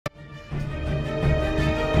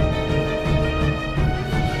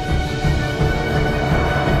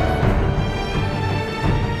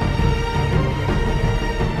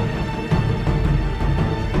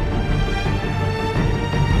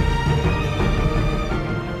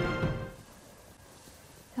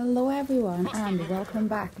Hello everyone and welcome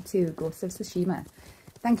back to Ghost of Tsushima.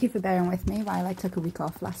 Thank you for bearing with me while I took a week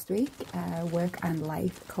off last week. Work and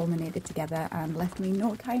life culminated together and left me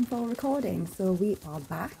no time for recording, so we are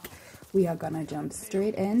back. We are gonna jump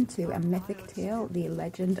straight into a mythic tale, the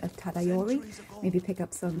Legend of Tadayori. Maybe pick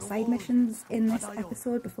up some side missions in this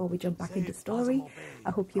episode before we jump back into story.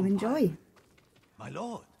 I hope you enjoy. My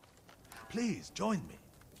lord, please join me.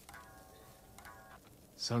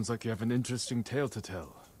 Sounds like you have an interesting tale to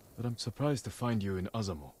tell, but I'm surprised to find you in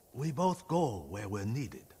Azamo. We both go where we're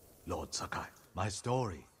needed, Lord Sakai. My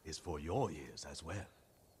story is for your ears as well.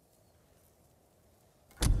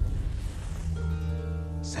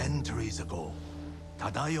 Centuries ago,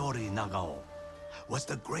 Tadayori Nagao was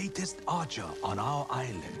the greatest archer on our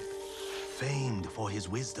island, famed for his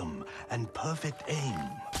wisdom and perfect aim.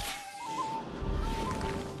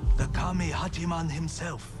 The Kami Hachiman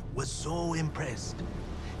himself was so impressed,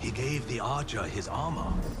 he gave the archer his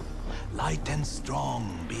armor, light and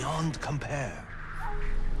strong beyond compare.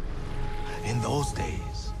 In those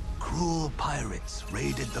days, cruel pirates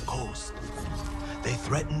raided the coast. They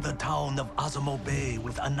threatened the town of Azamo Bay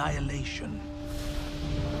with annihilation.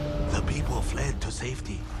 The people fled to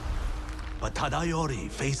safety, but Tadayori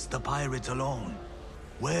faced the pirates alone,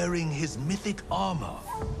 wearing his mythic armor.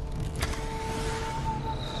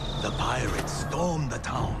 The pirates stormed the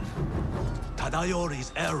town.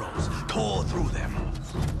 Tadayori's arrows tore through them.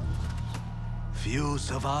 Few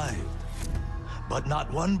survived, but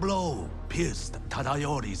not one blow pierced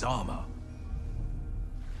Tadayori's armor.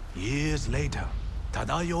 Years later,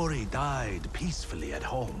 Tadayori died peacefully at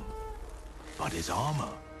home, but his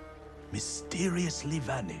armor mysteriously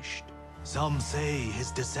vanished. Some say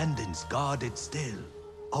his descendants guard it still,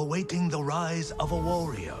 awaiting the rise of a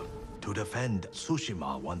warrior to defend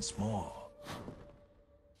Tsushima once more.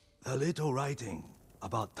 The little writing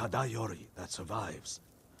about Tadayori that survives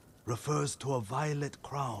refers to a violet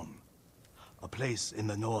crown, a place in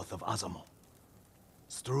the north of Azamo,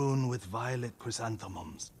 strewn with violet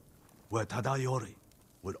chrysanthemums, where Tadayori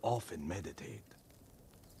would often meditate.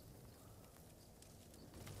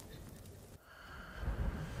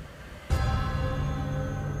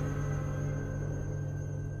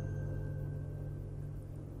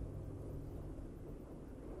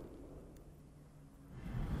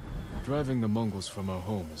 Driving the Mongols from our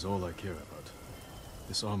home is all I care about.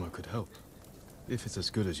 This armor could help, if it's as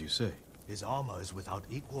good as you say. His armor is without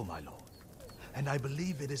equal, my lord, and I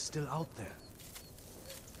believe it is still out there.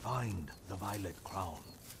 Find the violet crown.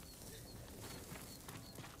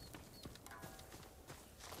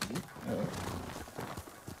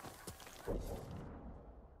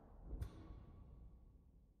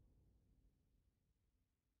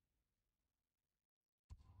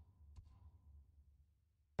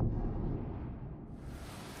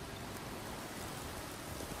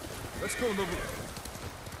 Let's go, Nobu.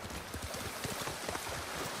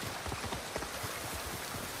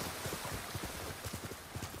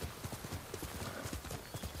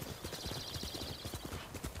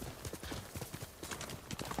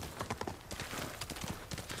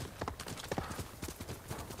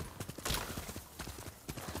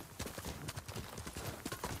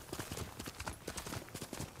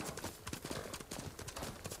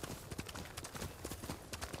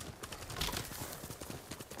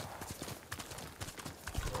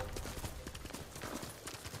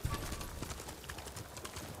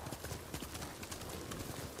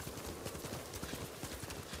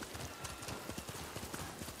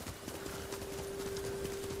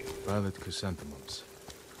 Violet chrysanthemums.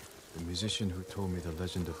 The musician who told me the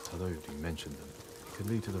Legend of Tadayori mentioned them. It could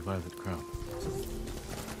lead to the violet crown.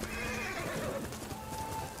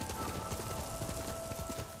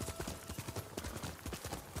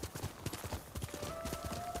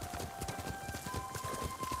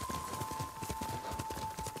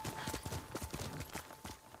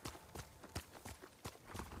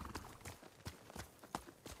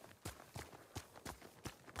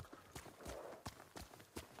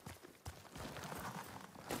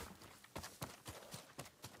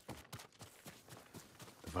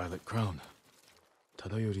 Violet crown.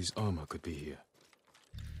 Tadayori's armor could be here.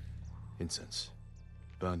 Incense.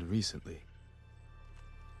 Burned recently.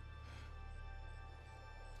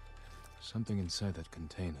 Something inside that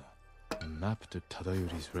container. A map to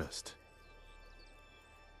Tadayori's rest.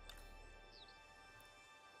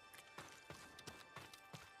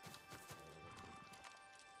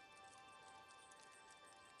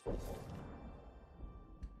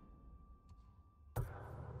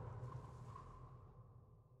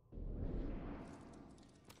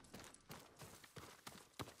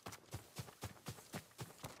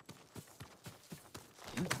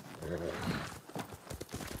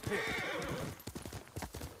 here!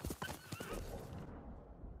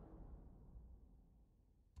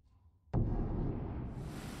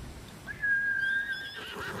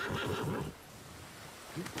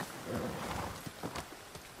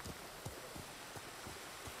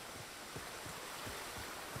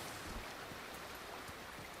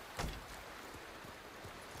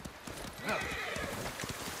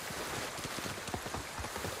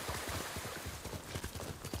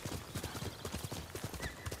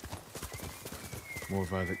 More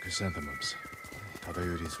violet chrysanthemums.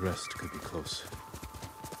 Tadayori's rest could be close.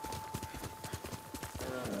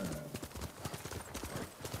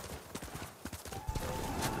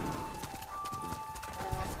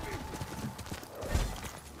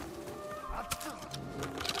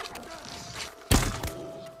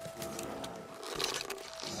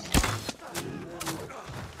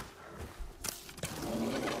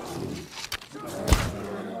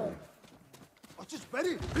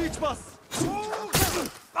 Beach bus!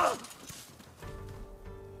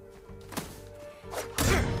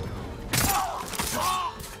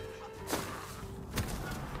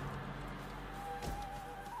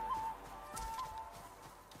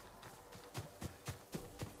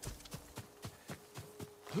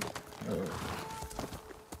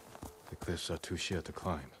 The cliffs are too sheer to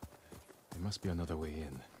climb. There must be another way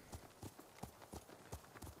in.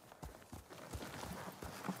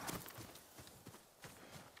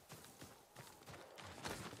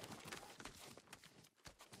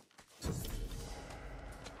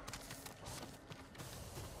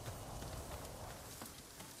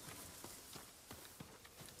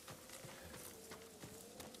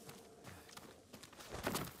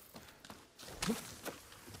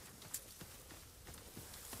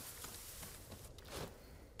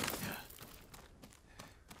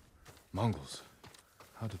 Mongols.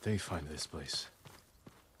 How did they find this place?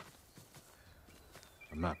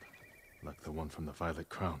 A map, like the one from the Violet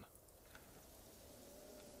Crown.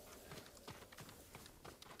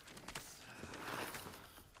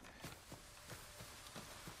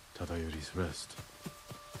 Tadayori's rest.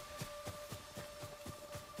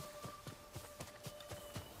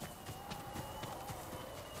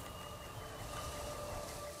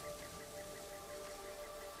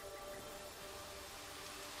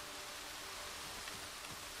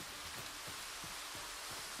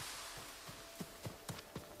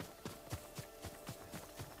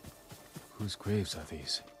 Whose graves are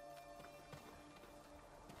these?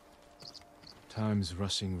 Time's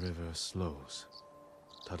rushing river slows.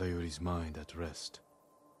 Tadayori's mind at rest.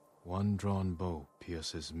 One drawn bow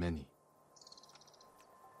pierces many.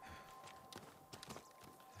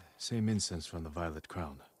 Same incense from the Violet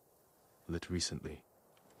Crown, lit recently.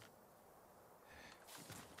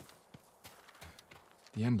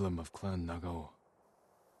 The emblem of Clan Nagao.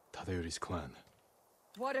 Tadayori's clan.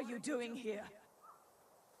 What are you doing here?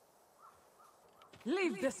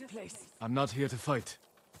 Leave this place! I'm not here to fight.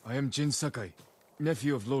 I am Jinsakai,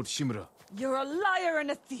 nephew of Lord Shimura. You're a liar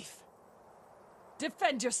and a thief!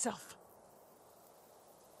 Defend yourself!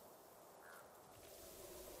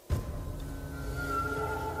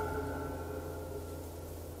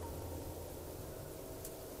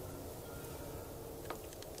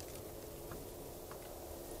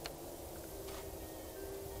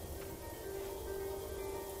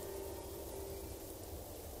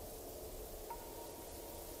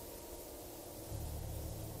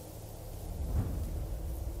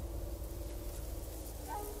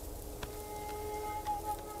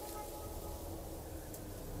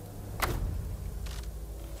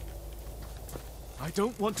 I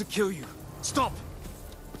don't want to kill you. Stop!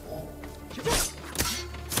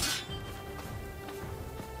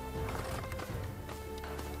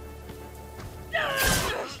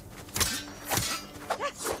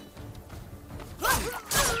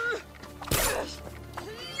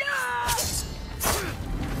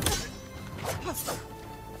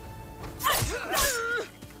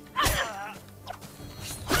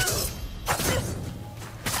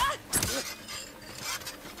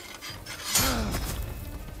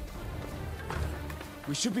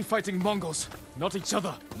 We should be fighting Mongols, not each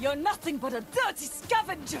other. You're nothing but a dirty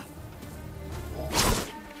scavenger!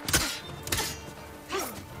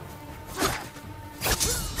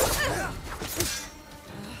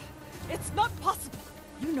 It's not possible!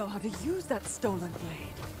 You know how to use that stolen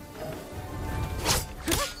blade.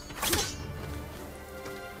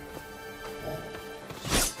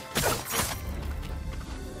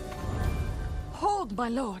 Hold, my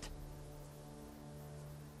lord!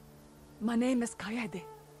 My name is Kaede,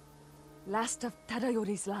 last of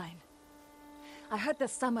Tadayori's line. I heard the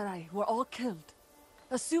samurai were all killed.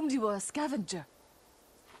 Assumed you were a scavenger.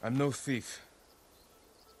 I'm no thief.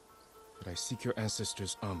 But I seek your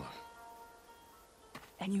ancestors' armor.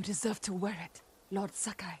 And you deserve to wear it, Lord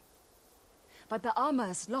Sakai. But the armor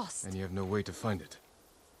is lost. And you have no way to find it.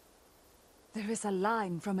 There is a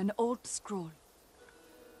line from an old scroll.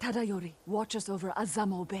 Tadayori watches over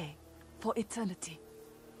Azamo Bay for eternity.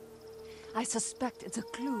 I suspect it's a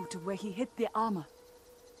clue to where he hid the armor.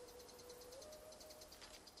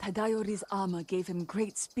 Tadayori's armor gave him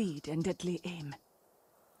great speed and deadly aim.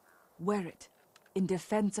 Wear it in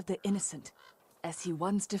defense of the innocent, as he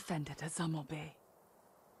once defended Azamo Bay.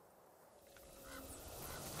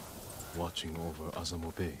 Watching over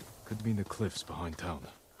Azamo Bay could mean the cliffs behind town.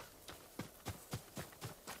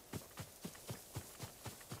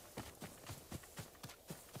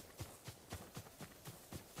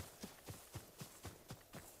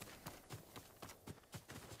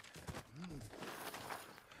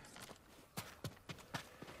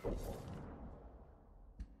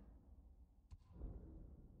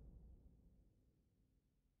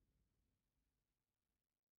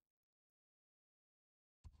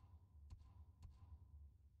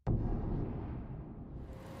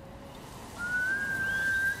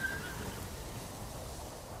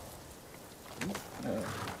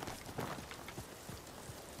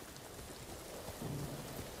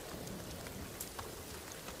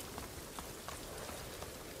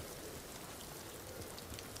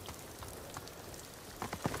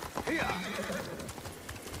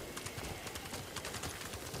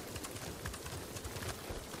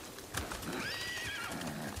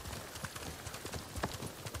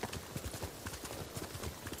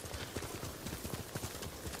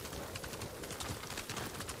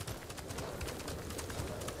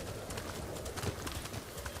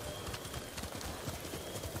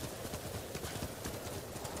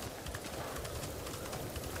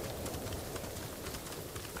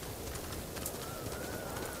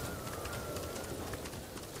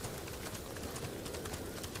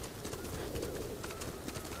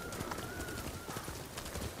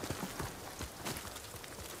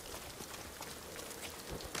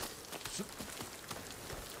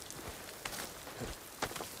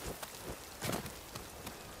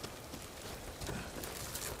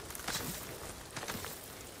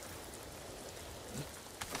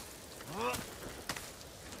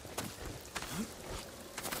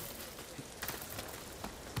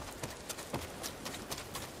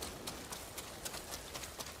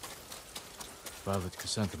 Violet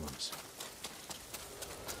chrysanthemums.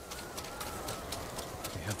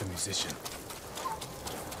 They have the musician.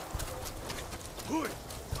 Oi!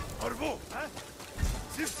 Arvo!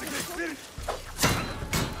 Sifse geçtir!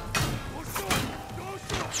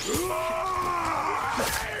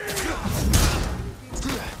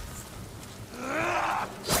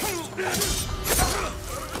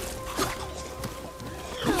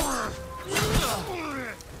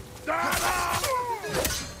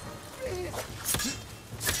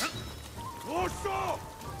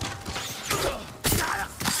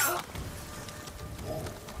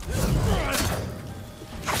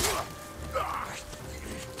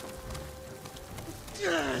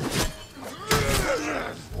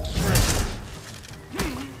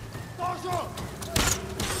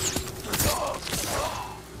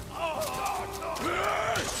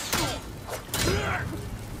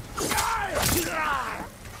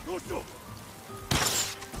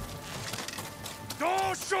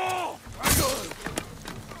 Koşun!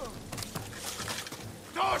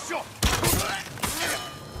 Koşun!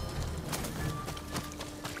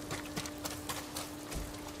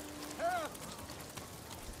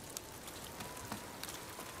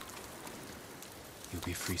 You'll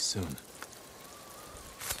be free soon.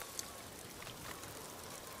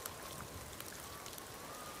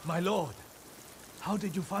 My lord, how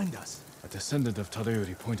did you find us? A descendant of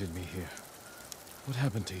Tadayori pointed me here. What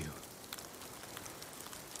happened to you?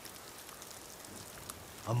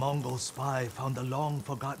 A Mongol spy found a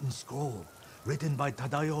long-forgotten scroll written by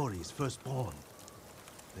Tadayori's firstborn.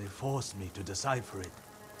 They forced me to decipher it,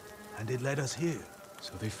 and it led us here.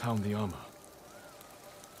 So they found the armor.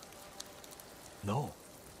 No,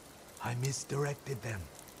 I misdirected them,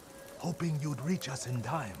 hoping you'd reach us in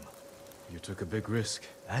time. You took a big risk.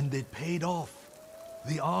 And it paid off.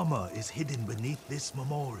 The armor is hidden beneath this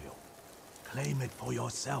memorial. Claim it for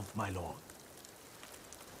yourself, my lord.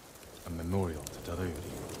 A memorial to Tadayori.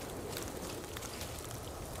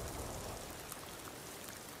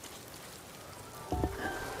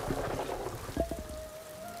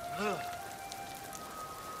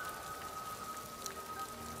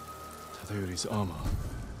 Tadayori's armor.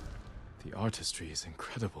 The artistry is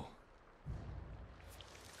incredible.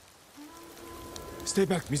 Stay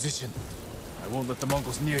back, musician. I won't let the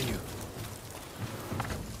Mongols near you.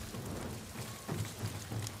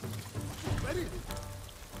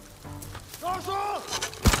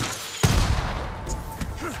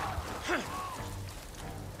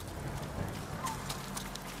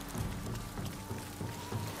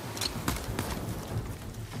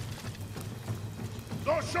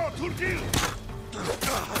 Dosho Turgil!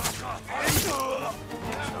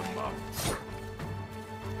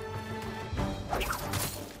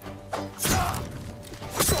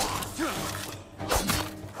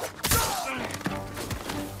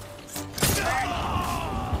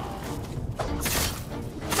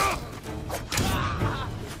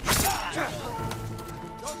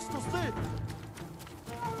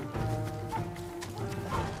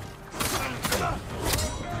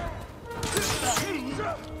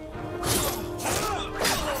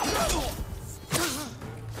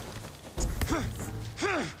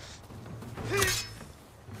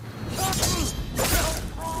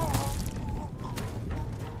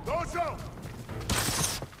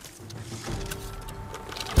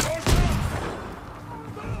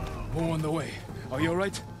 More on the way. Are you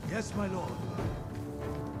alright? Yes, my lord.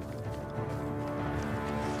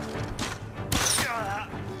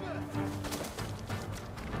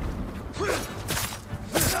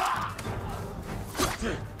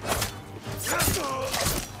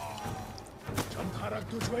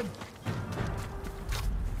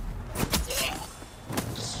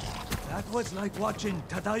 That was like watching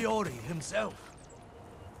Tadayori himself.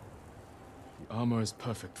 The armor is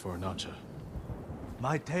perfect for an archer.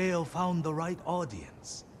 My tale found the right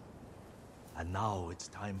audience. And now it's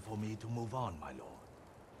time for me to move on, my lord.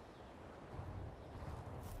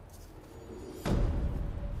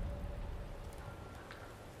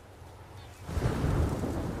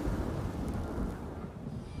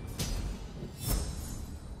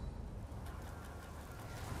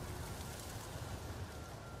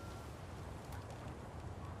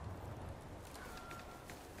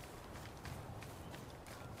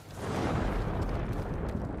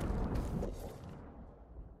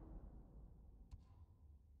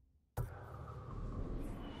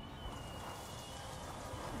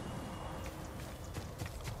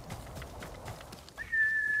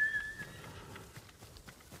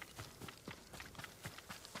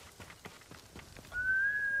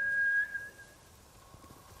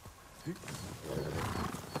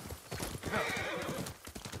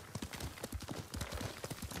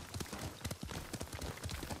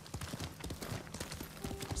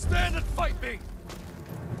 Stand and fight me!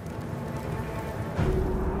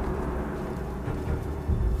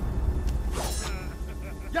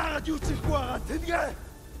 Yara Yuchi Kwara Tinga!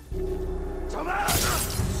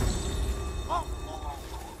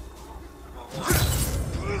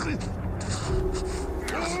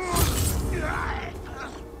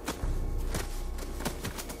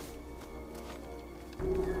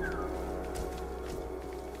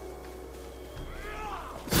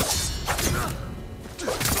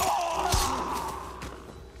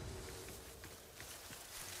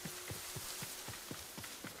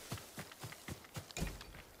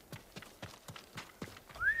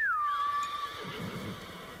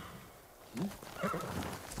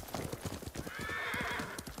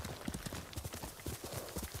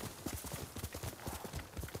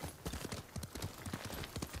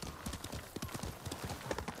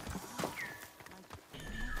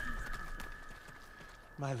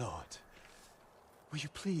 My lord, will you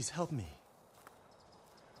please help me?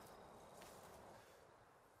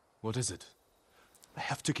 What is it? I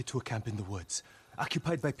have to get to a camp in the woods,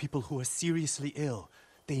 occupied by people who are seriously ill.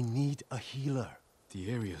 They need a healer.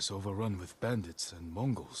 The area's overrun with bandits and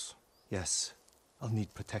Mongols. Yes, I'll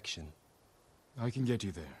need protection. I can get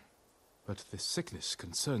you there. But this sickness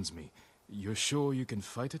concerns me. You're sure you can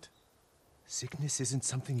fight it? Sickness isn't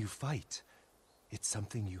something you fight. It's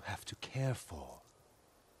something you have to care for.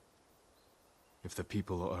 If the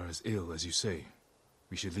people are as ill as you say,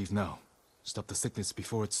 we should leave now. Stop the sickness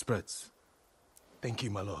before it spreads. Thank you,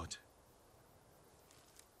 my lord.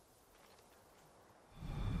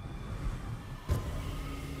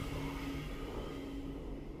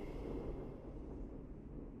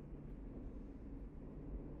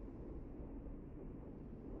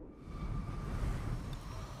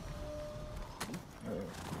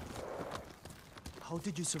 How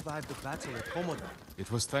did you survive the battle at Komoda? It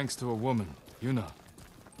was thanks to a woman, Yuna.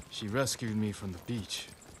 She rescued me from the beach,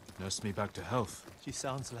 nursed me back to health. She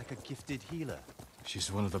sounds like a gifted healer. She's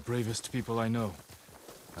one of the bravest people I know.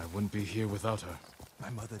 I wouldn't be here without her. My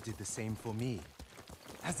mother did the same for me.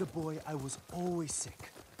 As a boy, I was always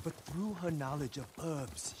sick, but through her knowledge of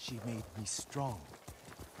herbs, she made me strong.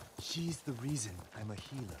 She's the reason I'm a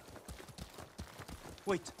healer.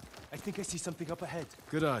 Wait, I think I see something up ahead.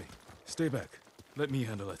 Good eye. Stay back. Let me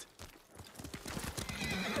handle it.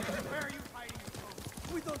 Where are you hiding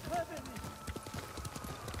from? We don't have any!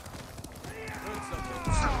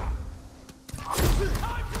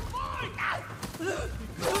 Time to fight!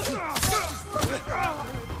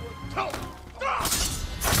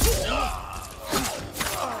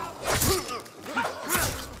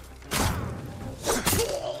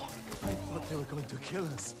 kill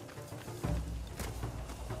us.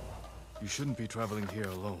 You shouldn't be traveling here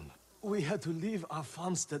alone. We had to leave our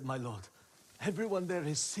farmstead, my lord. Everyone there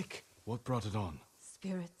is sick. What brought it on?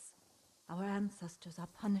 Spirits. Our ancestors are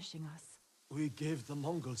punishing us. We gave the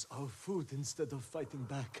Mongols our food instead of fighting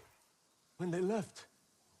back. When they left,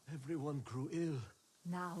 everyone grew ill.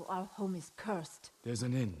 Now our home is cursed. There's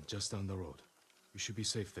an inn just down the road. You should be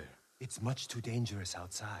safe there. It's much too dangerous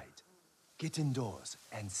outside. Get indoors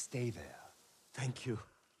and stay there. Thank you.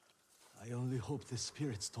 I only hope the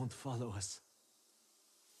spirits don't follow us.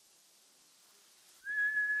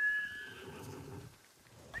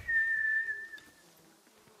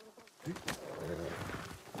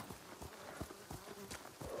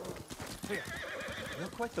 You're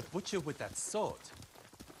quite the butcher with that sword.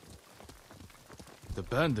 The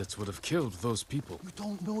bandits would have killed those people. You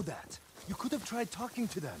don't know that. You could have tried talking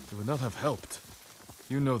to them. It would not have helped.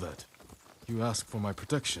 You know that. You asked for my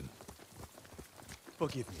protection.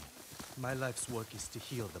 Forgive me. My life's work is to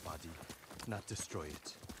heal the body, not destroy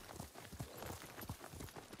it.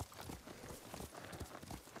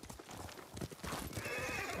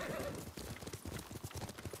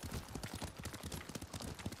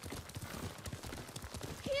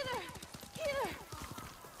 Healer! Healer!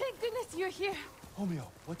 Thank goodness you're here. Homeo,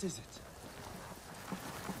 what is it?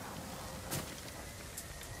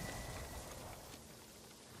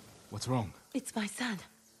 What's wrong? It's my son.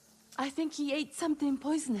 I think he ate something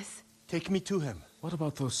poisonous. Take me to him. What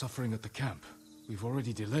about those suffering at the camp? We've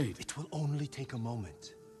already delayed. It will only take a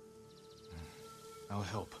moment. I'll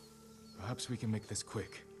help. Perhaps we can make this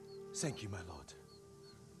quick. Thank you, my lord.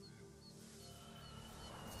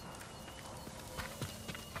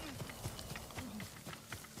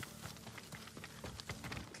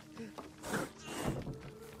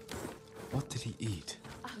 What did he eat?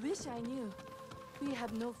 I wish I knew. We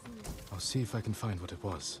have no food. I'll see if I can find what it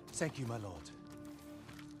was. Thank you, my lord.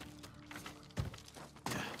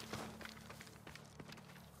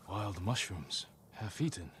 Wild mushrooms.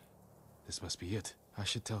 Half-eaten. This must be it. I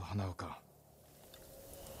should tell Hanaoka.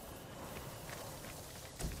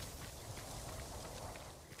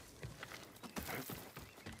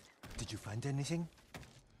 Did you find anything?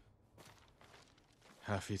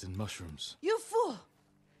 Half-eaten mushrooms. You fool!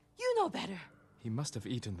 You know better. He must have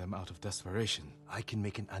eaten them out of desperation. I can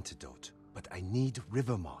make an antidote, but I need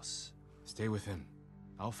river moss. Stay with him.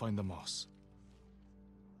 I'll find the moss.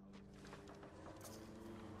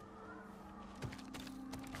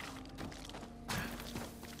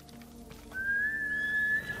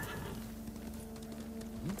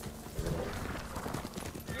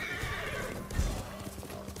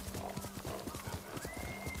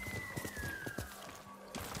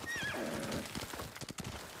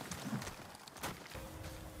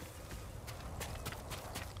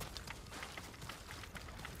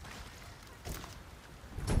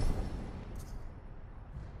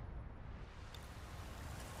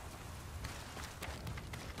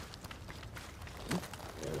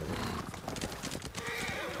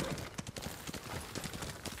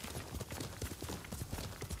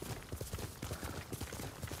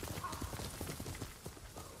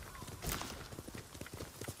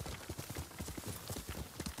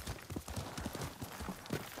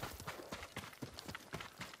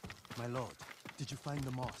 My lord, did you find the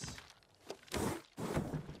moss?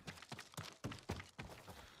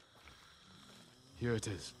 Here it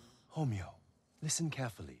is. Homeo, listen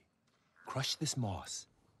carefully. Crush this moss,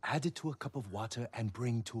 add it to a cup of water and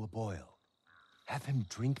bring to a boil. Have him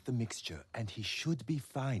drink the mixture and he should be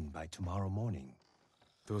fine by tomorrow morning.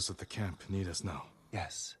 Those at the camp need us now.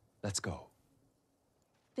 Yes, let's go.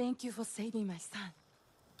 Thank you for saving my son.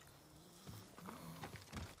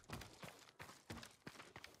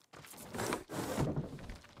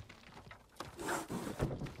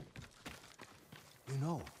 You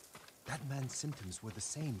know, that man's symptoms were the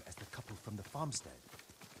same as the couple from the farmstead.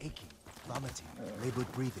 Aching, vomiting,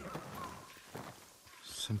 labored breathing.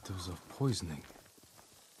 Symptoms of poisoning.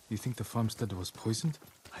 You think the farmstead was poisoned?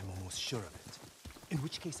 I'm almost sure of it. In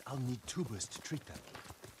which case, I'll need tubers to treat them.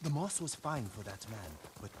 The moss was fine for that man,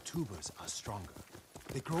 but tubers are stronger.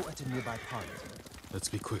 They grow at a nearby pond. Let's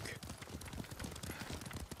be quick.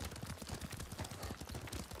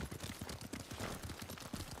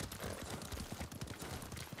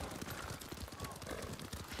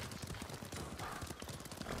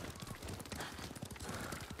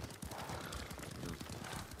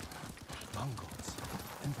 Mongols.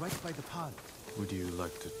 And right by the pond. Would you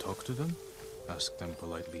like to talk to them? Ask them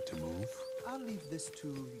politely to move? I'll leave this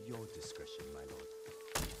to your discretion, my lord.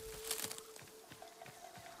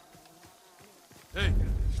 Hey!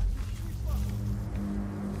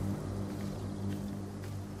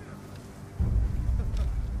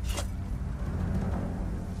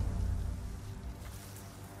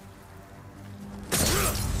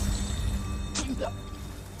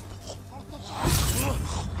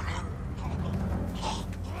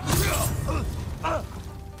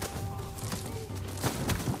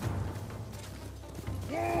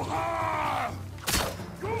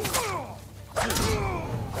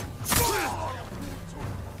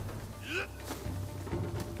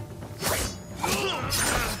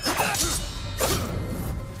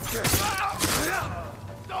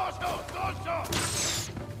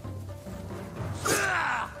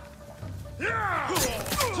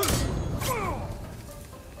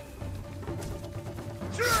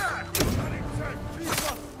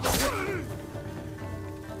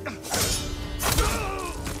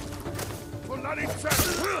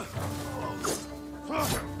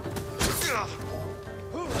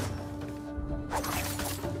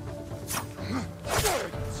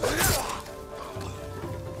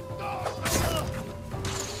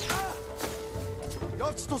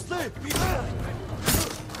 Darfst du sleep?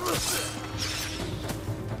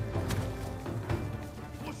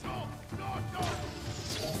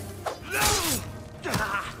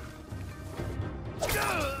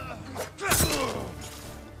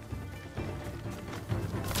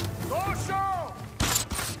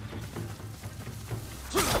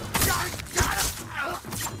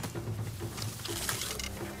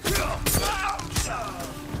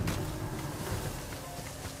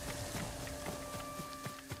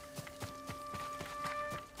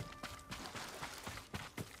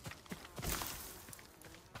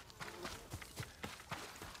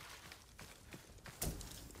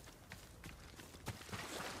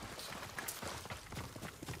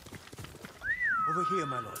 Over here,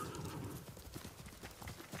 my lord.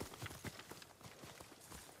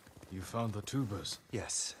 You found the tubers?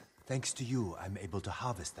 Yes. Thanks to you, I'm able to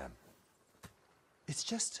harvest them. It's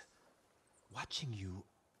just... watching you,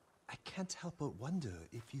 I can't help but wonder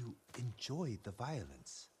if you enjoy the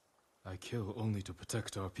violence. I kill only to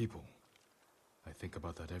protect our people. I think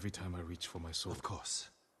about that every time I reach for my sword. Of course.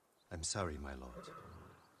 I'm sorry, my lord.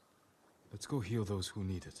 Let's go heal those who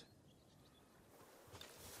need it.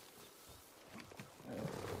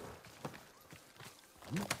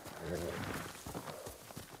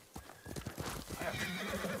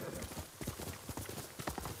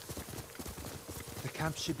 The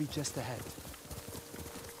camp should be just ahead.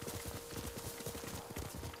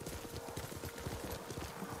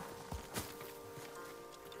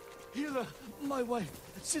 Healer, my wife,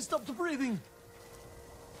 she stopped breathing.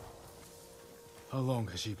 How long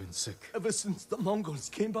has she been sick? Ever since the Mongols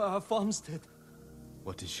came by our farmstead.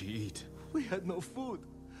 What did she eat? We had no food.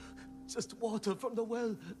 Just water from the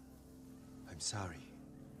well. I'm sorry.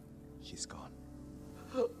 She's gone.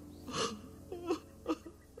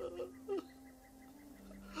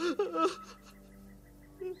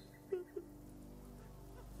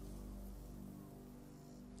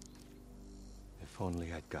 If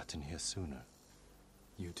only I'd gotten here sooner.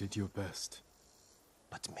 You did your best.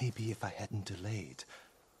 But maybe if I hadn't delayed,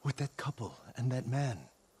 with that couple and that man.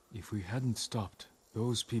 If we hadn't stopped,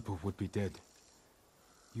 those people would be dead.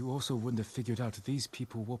 You also wouldn't have figured out these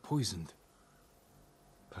people were poisoned.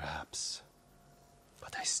 Perhaps.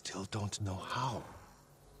 But I still don't know how.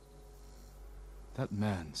 That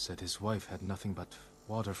man said his wife had nothing but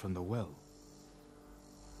water from the well.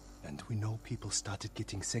 And we know people started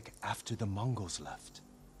getting sick after the Mongols left.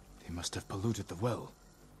 They must have polluted the well.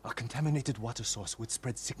 A contaminated water source would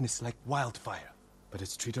spread sickness like wildfire. But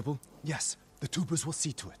it's treatable? Yes, the tubers will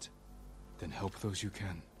see to it. Then help those you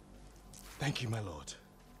can. Thank you, my lord.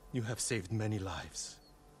 You have saved many lives.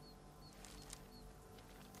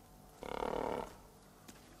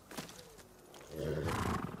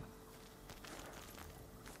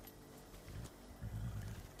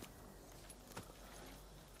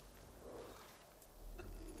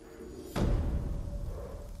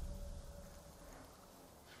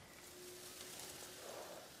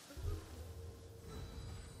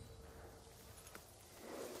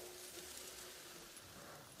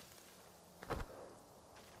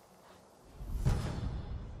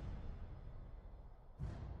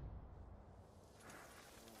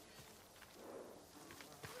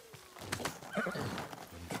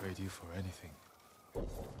 Wouldn't trade you for anything.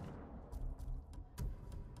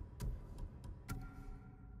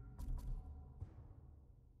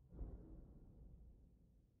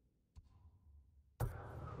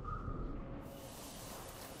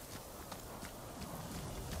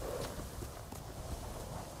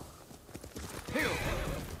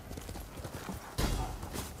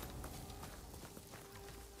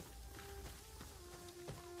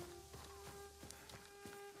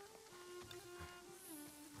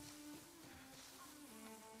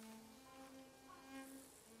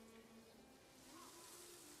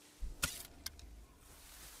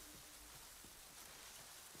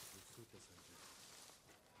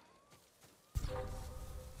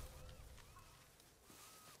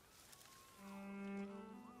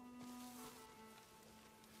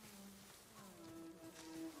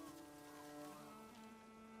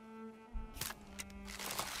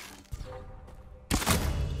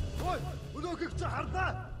 ودوكك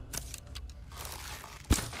تحرنا.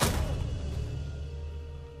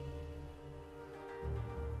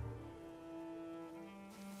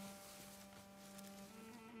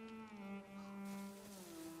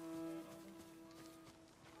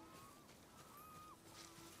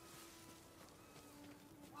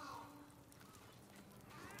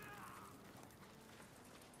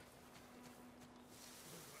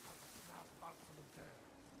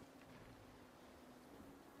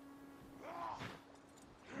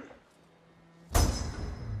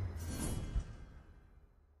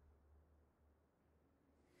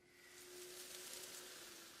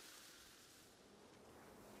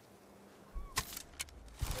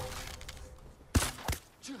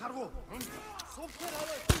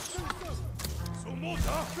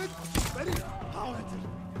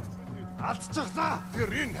 Тэр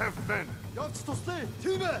энэ хав байна. Явц тустай.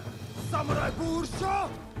 Тийм ээ. Самурай бүршөө.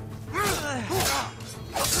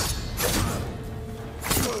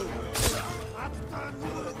 Аттан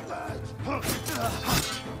нүрдэж.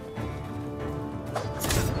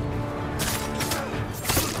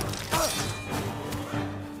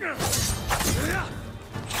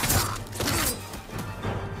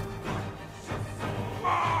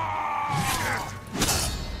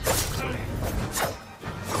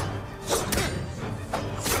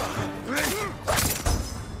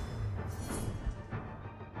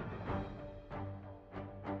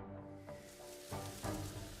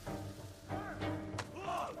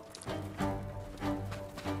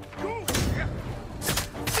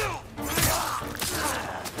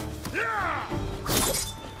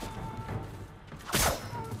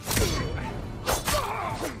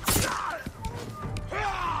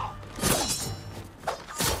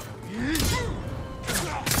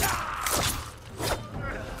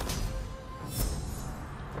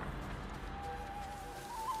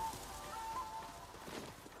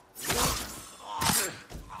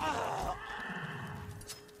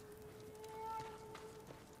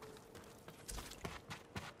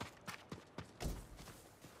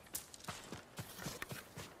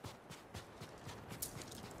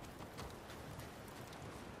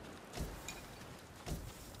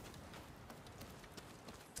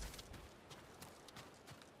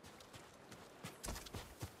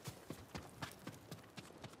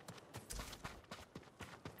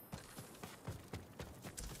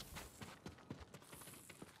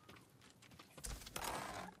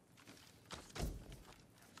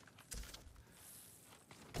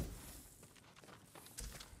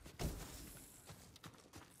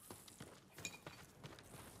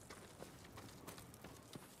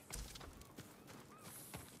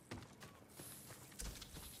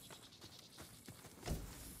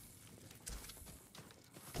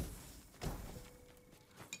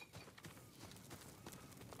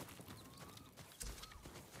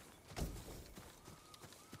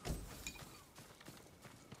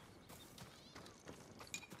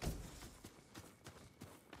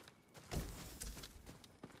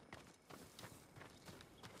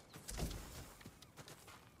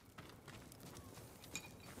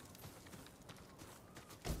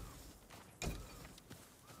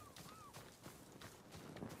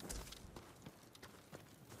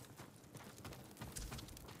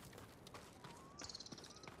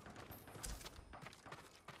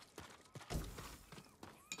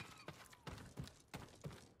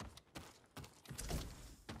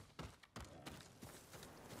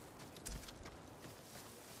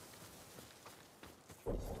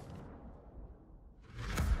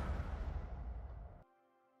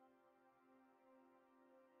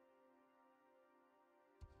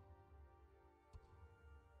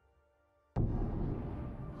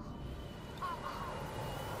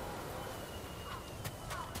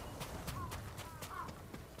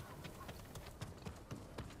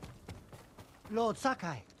 Lord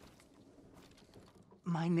Sakai.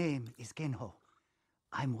 My name is Genho.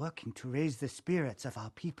 I'm working to raise the spirits of our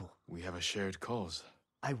people. We have a shared cause.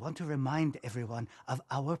 I want to remind everyone of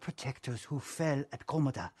our protectors who fell at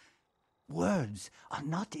Komoda. Words are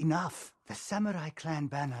not enough. The samurai clan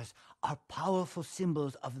banners are powerful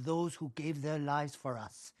symbols of those who gave their lives for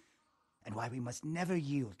us, and why we must never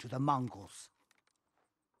yield to the Mongols.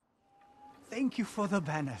 Thank you for the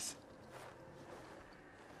banners.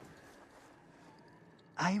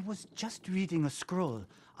 I was just reading a scroll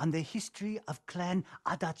on the history of Clan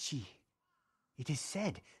Adachi. It is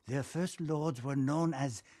said their first lords were known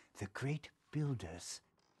as the Great Builders.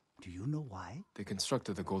 Do you know why? They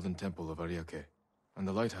constructed the Golden Temple of Ariake, and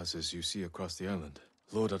the lighthouses you see across the island.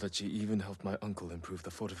 Lord Adachi even helped my uncle improve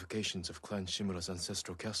the fortifications of Clan Shimura's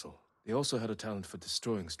ancestral castle. They also had a talent for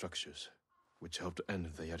destroying structures, which helped end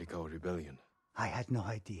the Yarikawa rebellion. I had no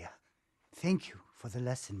idea. Thank you for the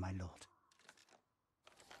lesson, my lord.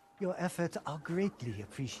 Your efforts are greatly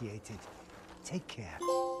appreciated. Take care.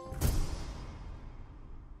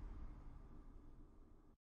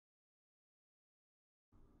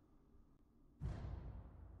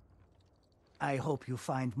 I hope you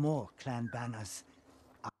find more clan banners.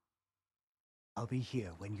 I'll be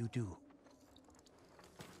here when you do.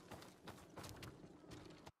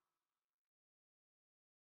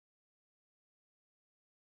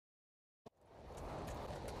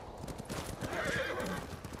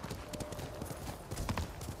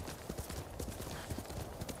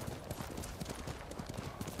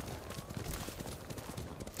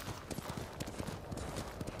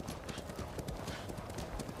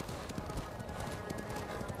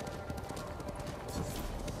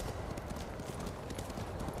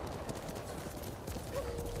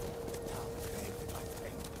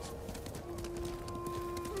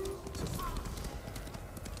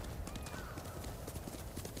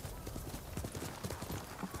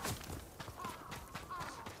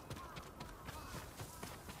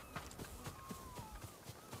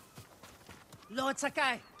 Lord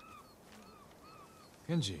Sakai!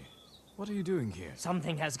 Kenji, what are you doing here?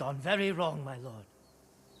 Something has gone very wrong, my lord.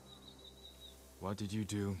 What did you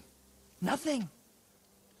do? Nothing!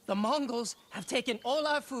 The Mongols have taken all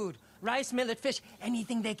our food. Rice, millet, fish,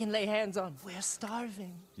 anything they can lay hands on. We're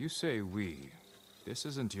starving. You say we. This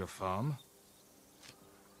isn't your farm.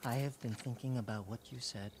 I have been thinking about what you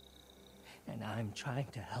said, and I'm trying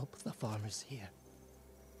to help the farmers here.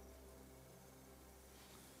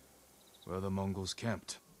 Where are the Mongols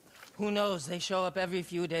camped? Who knows? They show up every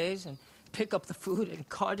few days and pick up the food and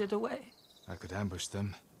cart it away. I could ambush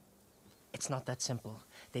them. It's not that simple.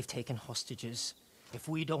 They've taken hostages. If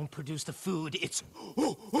we don't produce the food, it's...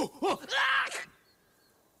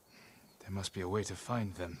 There must be a way to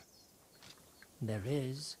find them. There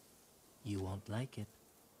is. You won't like it.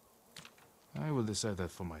 I will decide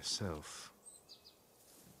that for myself.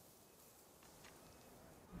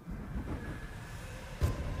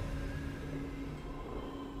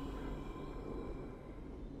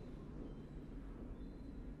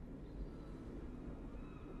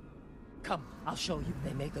 Come, I'll show you.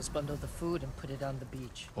 They make us bundle the food and put it on the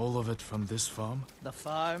beach. All of it from this farm? The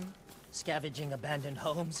farm, scavenging abandoned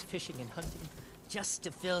homes, fishing and hunting, just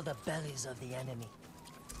to fill the bellies of the enemy.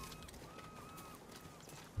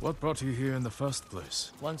 What brought you here in the first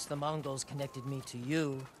place? Once the Mongols connected me to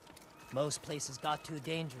you, most places got too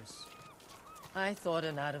dangerous. I thought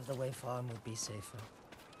an out-of-the-way farm would be safer.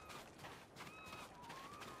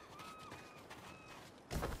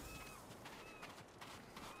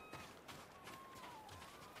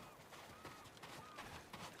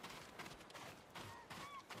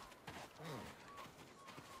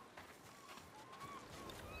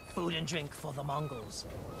 Food and drink for the Mongols,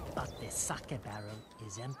 but the sake barrel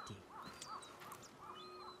is empty.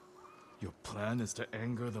 Your plan is to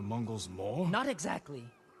anger the Mongols more? Not exactly.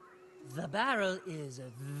 The barrel is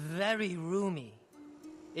very roomy.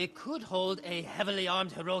 It could hold a heavily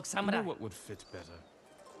armed heroic samurai. You know what would fit better?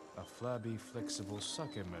 A flabby, flexible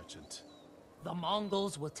sake merchant. The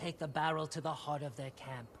Mongols will take the barrel to the heart of their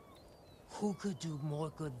camp. Who could do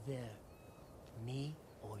more good there? Me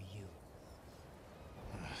or you?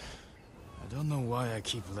 I don't know why I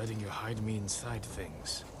keep letting you hide me inside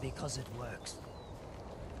things. Because it works.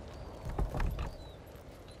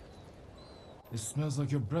 It smells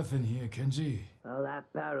like your breath in here, Kenji. Well,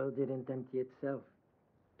 that barrel didn't empty itself.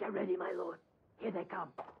 Get ready, my lord. Here they come.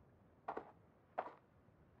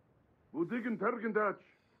 Wudigen Tergendach.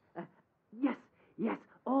 Yes,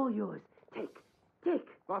 all yours. Take.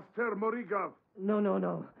 Vaster Morigav.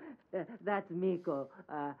 No. That's Miko.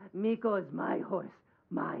 Miko is my horse.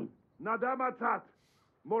 Mine. Nadamatat.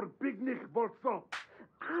 Morbignik Bolson.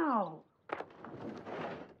 Ow!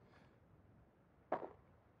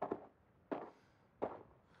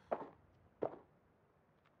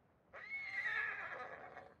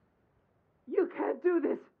 You can't do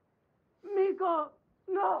this! Miko!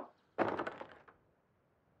 No!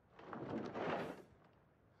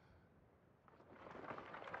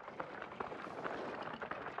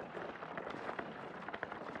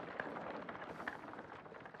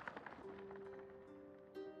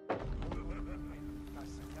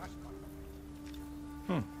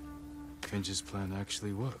 Kenji's plan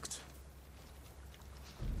actually worked.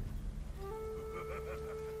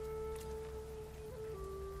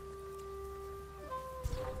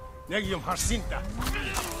 Negium Harsinta.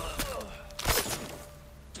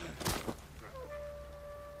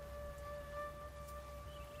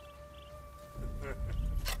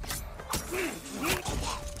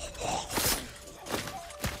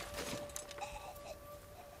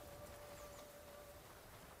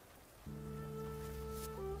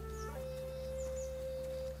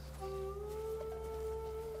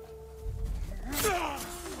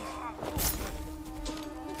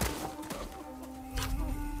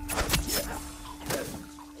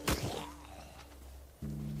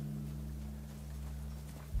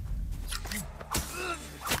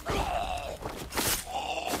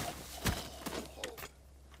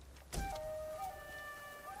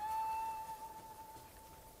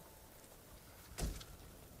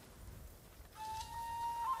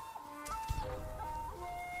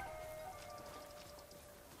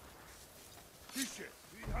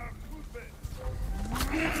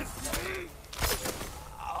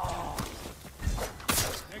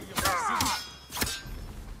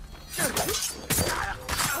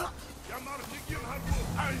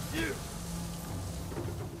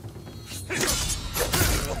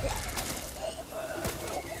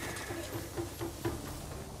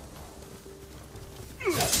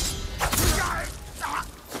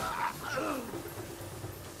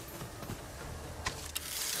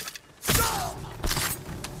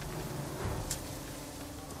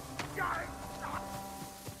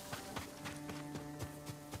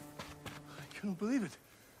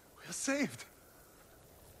 You're saved.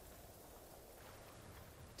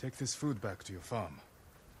 Take this food back to your farm.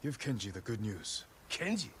 Give Kenji the good news.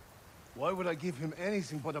 Kenji? Why would I give him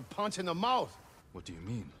anything but a punch in the mouth? What do you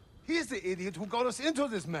mean? He's the idiot who got us into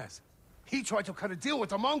this mess. He tried to cut a deal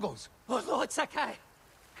with the Mongols. Oh, Lord Sakai!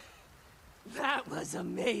 That was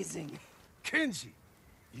amazing. Kenji,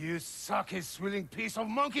 you sucky-swilling piece of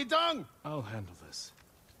monkey dung! I'll handle this.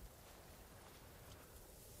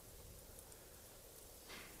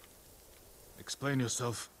 Explain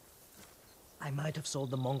yourself. I might have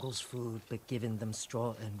sold the Mongols food, but given them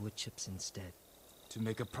straw and wood chips instead. To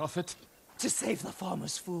make a profit? To save the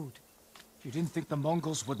farmers' food. You didn't think the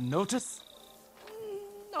Mongols would notice?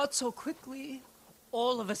 Not so quickly.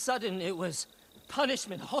 All of a sudden, it was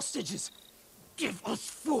punishment, hostages. Give us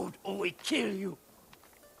food or we kill you.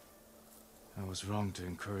 I was wrong to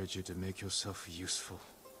encourage you to make yourself useful.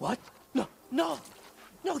 What? No, no!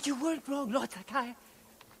 No, you weren't wrong, Lord Sakai.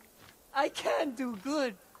 I can do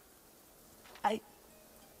good. I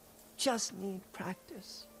just need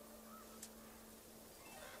practice.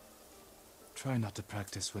 Try not to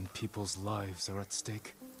practice when people's lives are at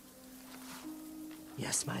stake.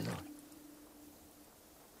 Yes, my lord.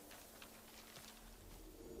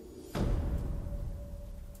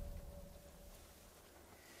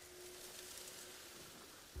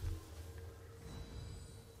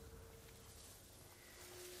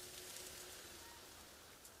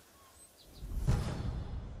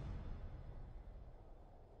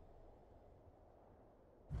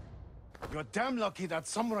 You're damn lucky that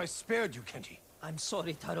samurai spared you, Kenji. I'm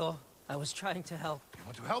sorry, Taro. I was trying to help. You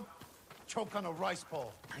want to help? Choke on a rice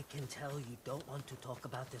ball. I can tell you don't want to talk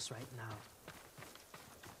about this right now.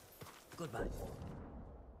 Goodbye.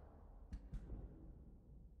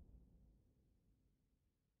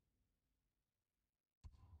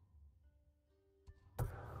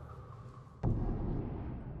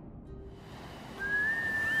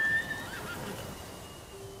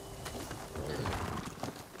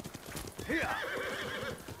 Here!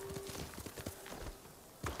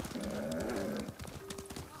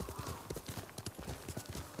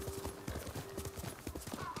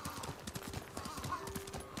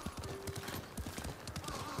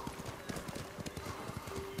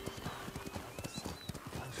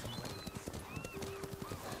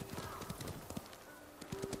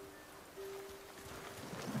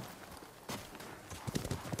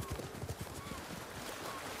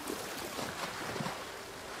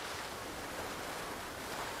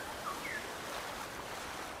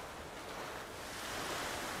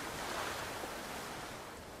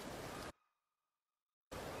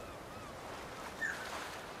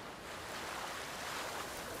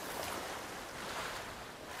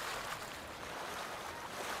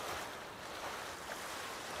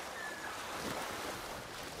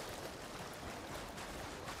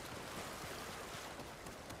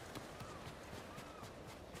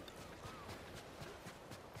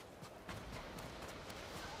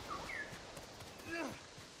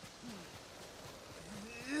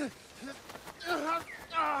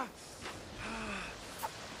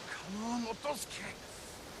 Come on, Otosuke.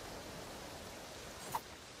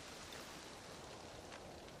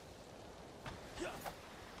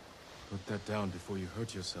 Put that down before you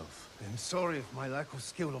hurt yourself. I'm sorry if my lack of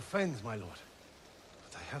skill offends, my lord.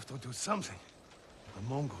 But I have to do something. The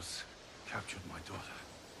Mongols captured my daughter.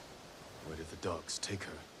 Where did the dogs take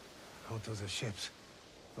her? Out of the ships.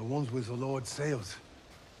 The ones with the Lord's sails.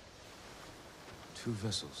 2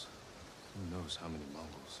 vessels. Who knows how many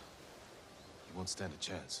Mongols? You won't stand a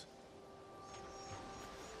chance.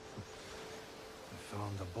 I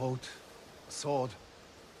found a boat, a sword.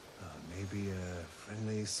 Maybe a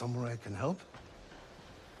friendly samurai can help?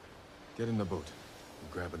 Get in the boat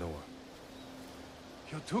and grab an oar.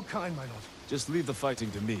 You're too kind, my lord. Just leave the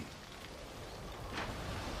fighting to me.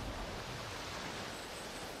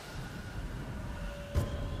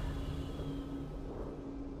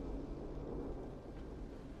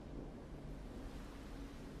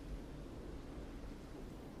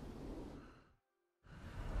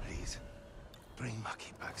 Please, bring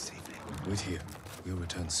Maki back safely. Wait here. We'll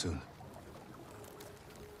return soon.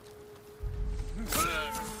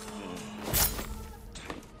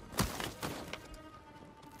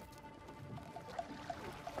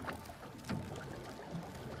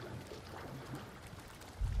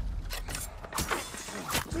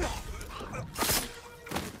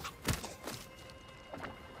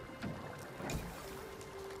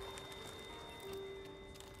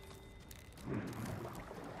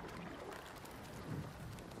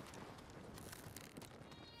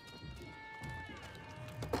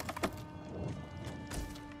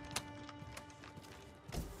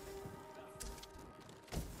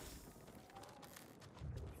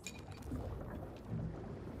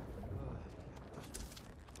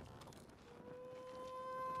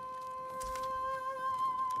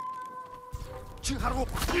 지하라고.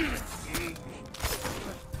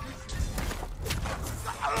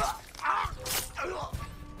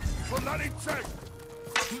 Polani check!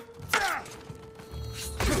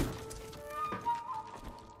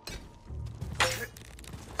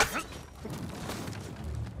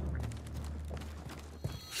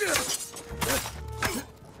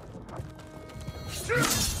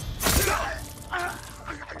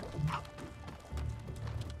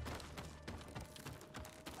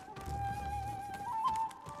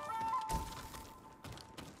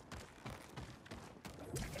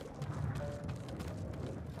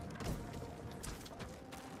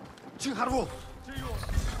 지하라고.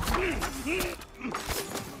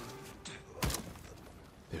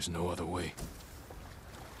 There's no other way.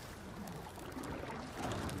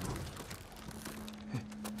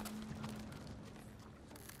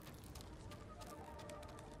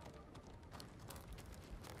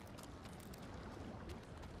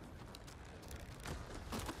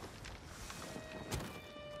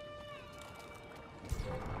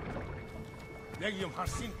 내기 좀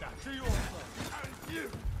하신다.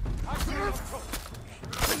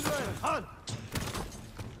 한.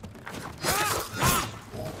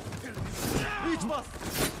 이치마스.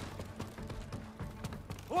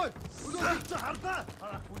 어이, 우리 진짜 harda.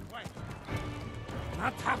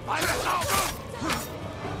 나타 빨라!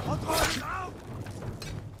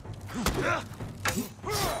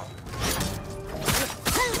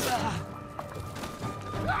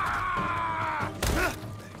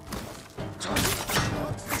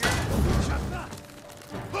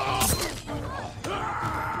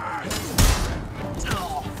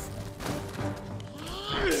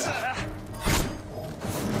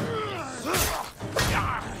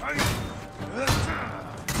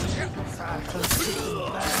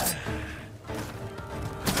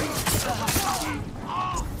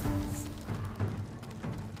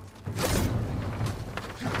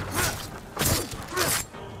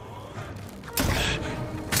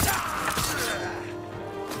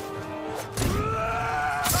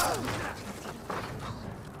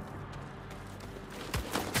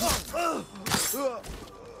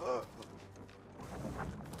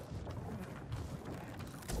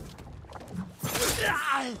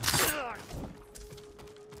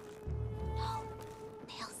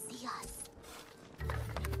 They'll see us.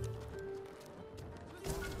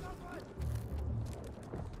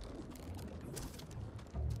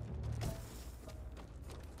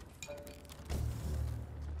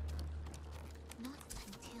 Not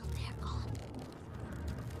until they're gone.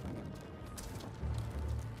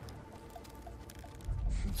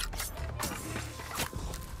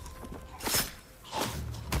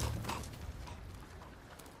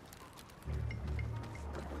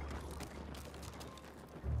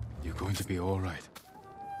 You're going to be all right.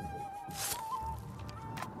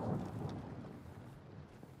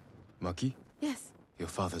 Maki, Yes, your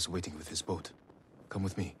father's waiting with his boat. Come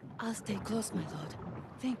with me. I'll stay close, my lord.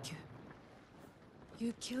 Thank you.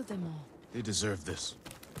 You killed them all. They deserve this.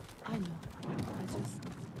 I know.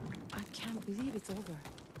 I can't believe it's over.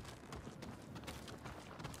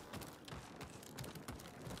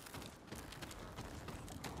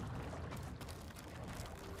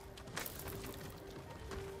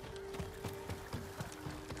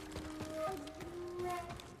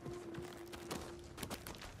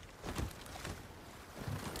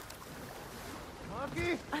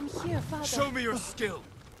 I'm here, Father. Show me your skill.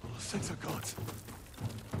 Thanks to gods.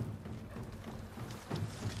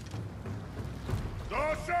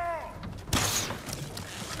 Dosho!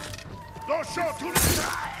 Dosho to the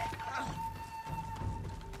side!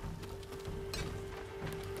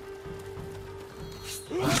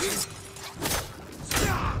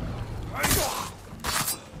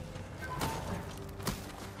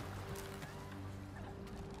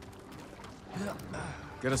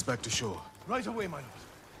 Get us back to shore. Right away, my lord.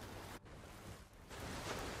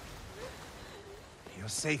 You're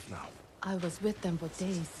safe now. I was with them for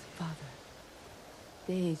days, Father.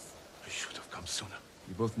 Days. I should have come sooner.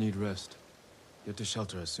 You both need rest. Get to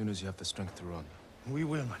shelter as soon as you have the strength to run. We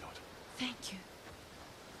will, my lord. Thank you.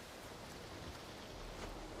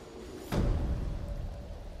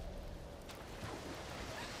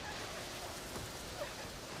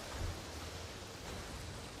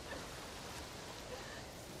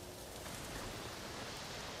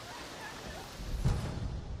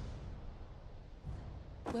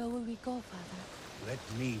 Where will we go, Father? Let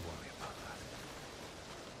me worry about that.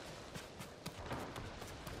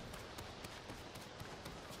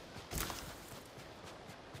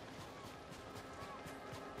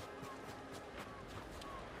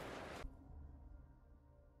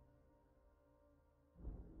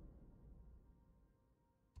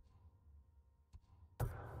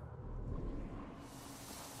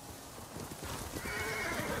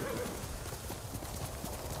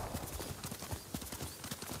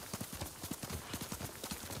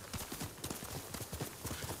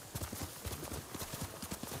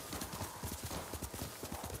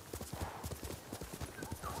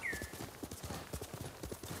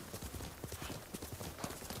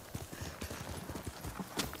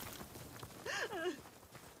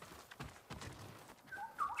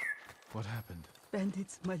 What happened?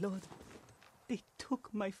 Bandits, my lord. They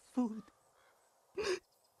took my food.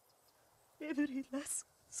 Every last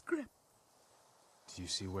scrap. Do you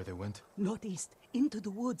see where they went? Northeast, into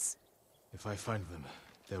the woods. If I find them,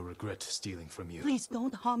 they'll regret stealing from you. Please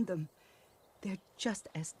don't harm them. They're just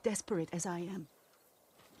as desperate as I am.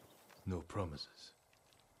 No promises.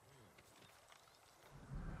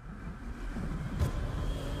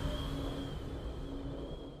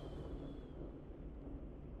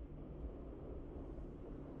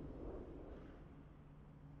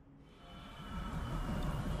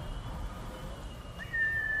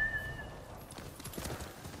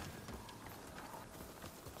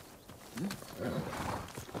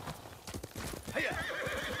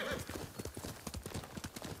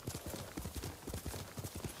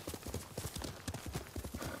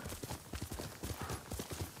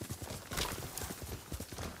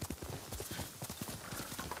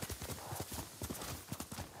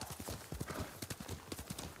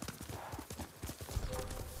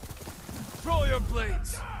 Throw your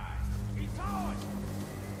blades!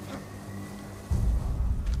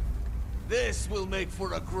 This will make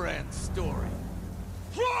for a grand story.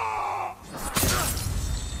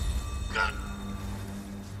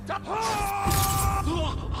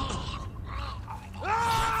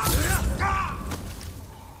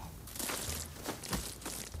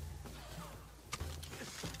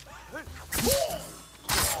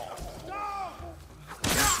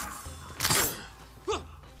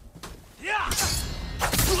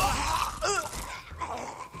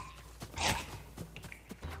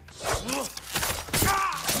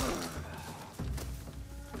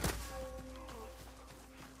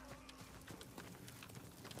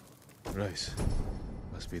 Rice.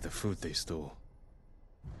 Must be the food they stole.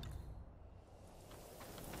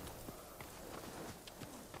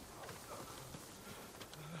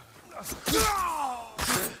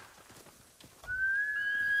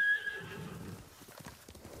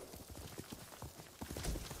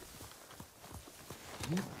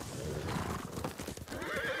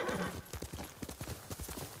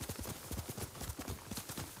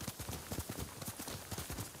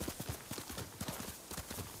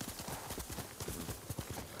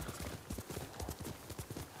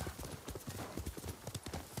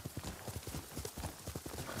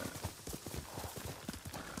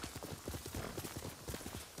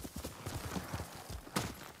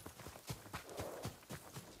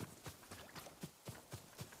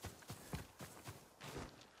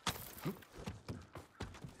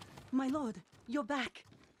 My lord, you're back.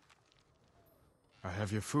 I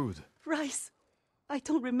have your food. Rice. I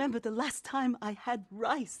don't remember the last time I had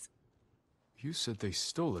rice. You said they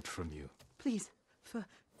stole it from you. Please,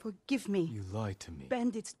 forgive me. You lied to me.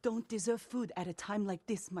 Bandits don't deserve food at a time like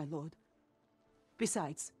this, my lord.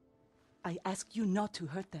 Besides, I asked you not to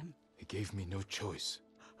hurt them. It gave me no choice.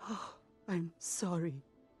 Oh, I'm sorry.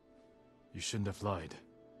 You shouldn't have lied.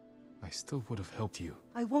 I still would have helped you.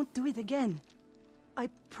 I won't do it again. I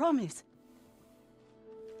promise.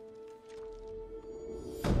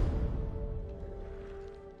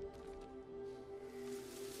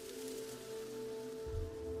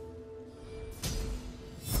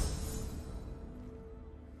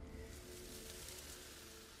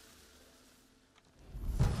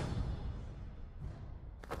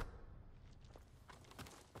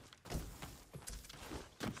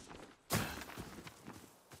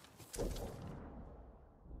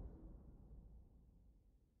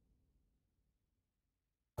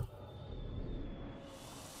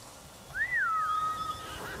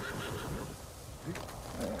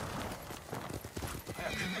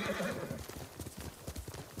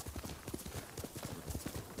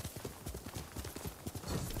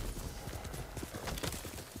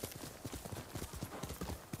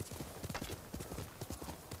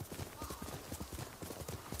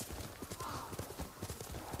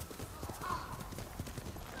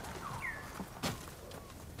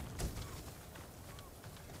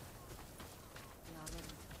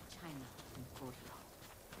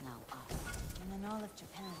 All of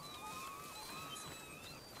Japan.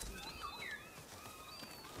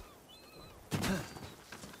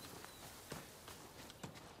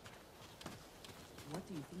 What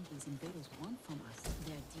do you think these invaders want from us?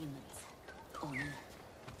 They're demons. Only.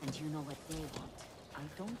 And you know what they want. I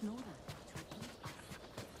don't know that. To eat us.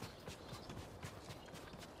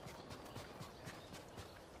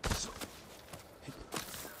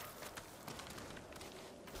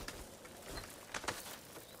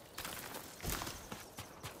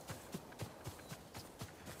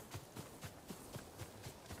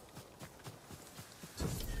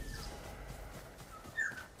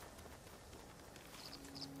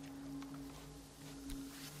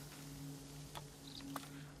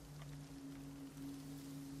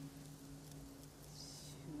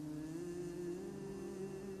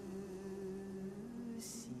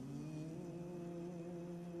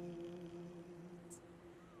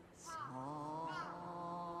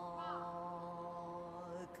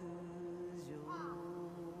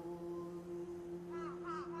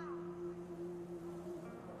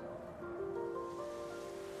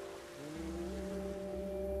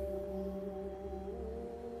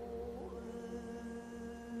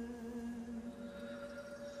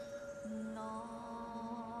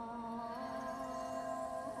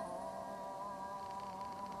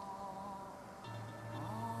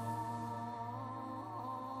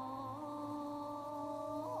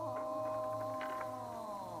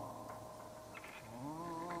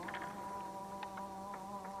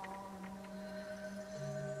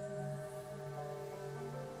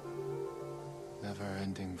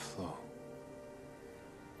 never-ending flow.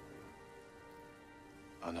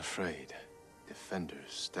 Unafraid, defenders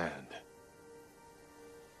stand.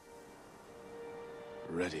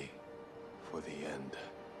 Ready for the end.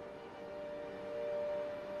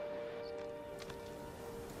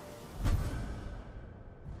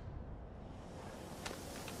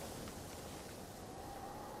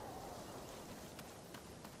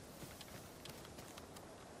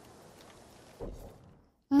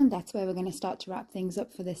 And that's where we're going to start to wrap things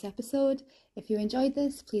up for this episode. If you enjoyed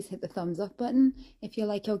this, please hit the thumbs up button. If you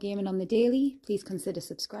like your gaming on the daily, please consider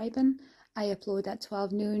subscribing. I upload at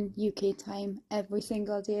 12 noon UK time every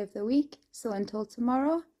single day of the week. So until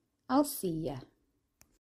tomorrow, I'll see ya.